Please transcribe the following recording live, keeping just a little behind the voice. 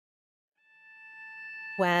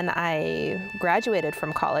When I graduated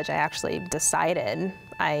from college, I actually decided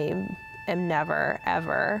I am never,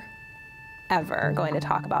 ever, ever going to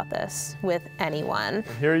talk about this with anyone.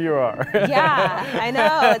 Here you are. Yeah, I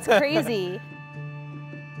know, it's crazy.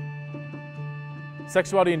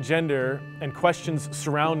 Sexuality and gender and questions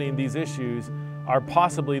surrounding these issues are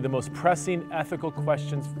possibly the most pressing ethical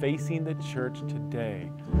questions facing the church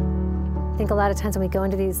today. I think a lot of times when we go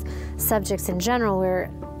into these subjects in general,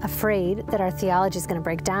 we're afraid that our theology is going to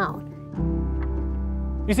break down.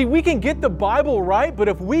 You see, we can get the Bible right, but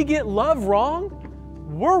if we get love wrong,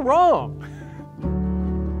 we're wrong.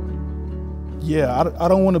 Yeah, I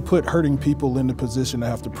don't want to put hurting people in the position to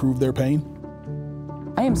have to prove their pain.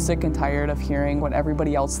 I am sick and tired of hearing what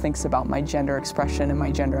everybody else thinks about my gender expression and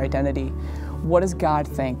my gender identity. What does God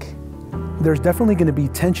think? There's definitely going to be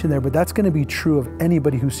tension there, but that's going to be true of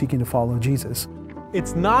anybody who's seeking to follow Jesus.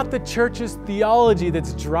 It's not the church's theology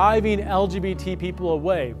that's driving LGBT people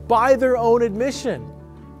away, by their own admission.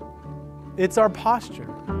 It's our posture.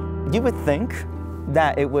 You would think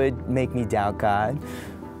that it would make me doubt God,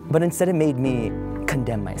 but instead it made me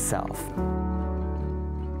condemn myself.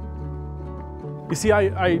 You see,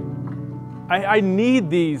 I need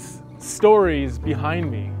these stories behind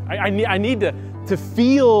me. I need to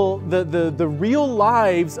feel the real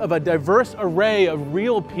lives of a diverse array of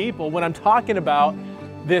real people when I'm talking about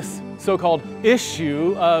this so-called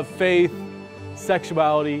issue of faith,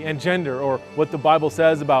 sexuality, and gender, or what the Bible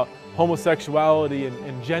says about homosexuality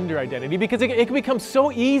and gender identity, because it can become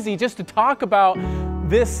so easy just to talk about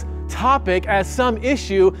this topic as some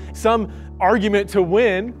issue, some argument to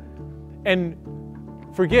win, and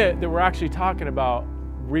forget that we're actually talking about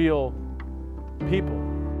real people.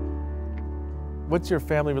 What's your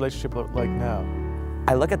family relationship look like now?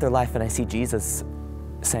 I look at their life and I see Jesus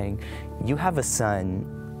saying, you have a son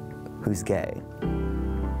who's gay,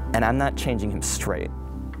 and I'm not changing him straight,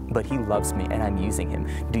 but he loves me and I'm using him.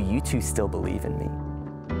 Do you two still believe in me?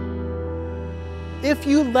 If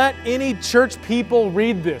you let any church people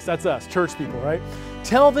read this, that's us, church people, right?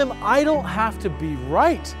 Tell them I don't have to be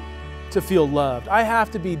right to feel loved. I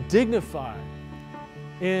have to be dignified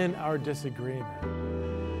in our disagreement.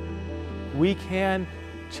 We can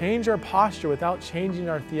change our posture without changing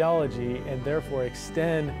our theology and therefore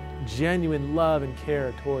extend genuine love and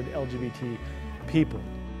care toward LGBT people.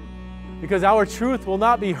 Because our truth will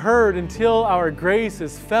not be heard until our grace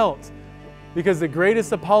is felt. Because the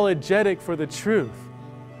greatest apologetic for the truth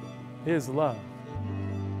is love.